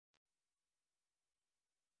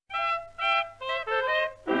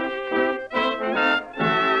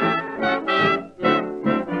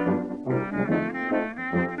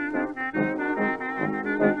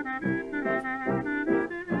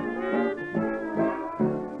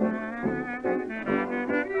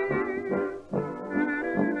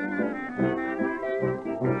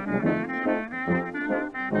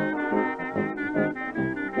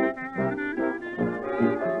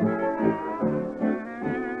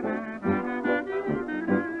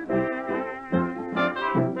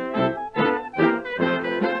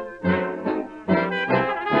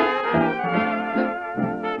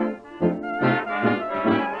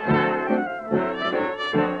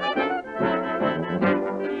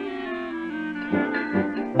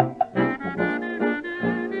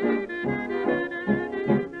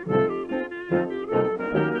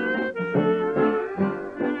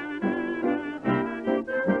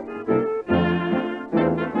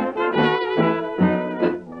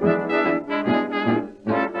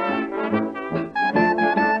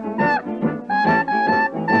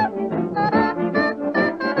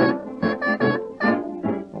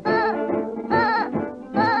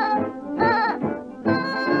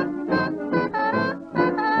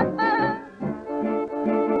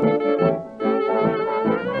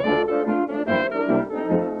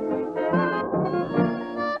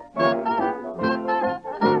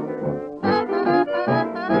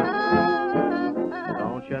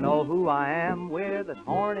to know who I am with this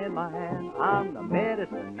horn in my hand. I'm the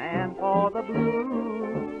medicine man for the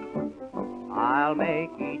blues. I'll make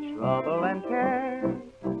each trouble and care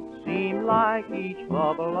seem like each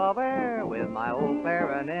bubble of air. With my old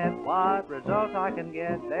clarinet, what results I can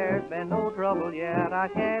get. There's been no trouble yet I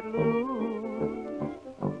can't lose.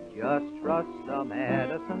 Just trust the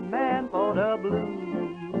medicine man for the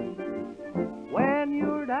blues. When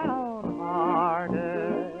you're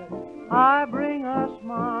downhearted, I bring a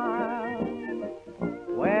smile.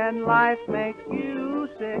 When life makes you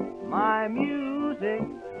sick, my music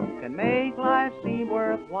can make life seem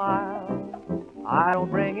worthwhile. I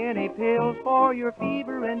don't bring any pills for your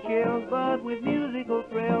fever and chills, but with musical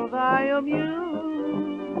thrills I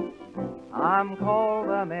amuse. I'm called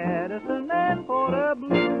the medicine man for the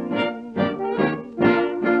blues.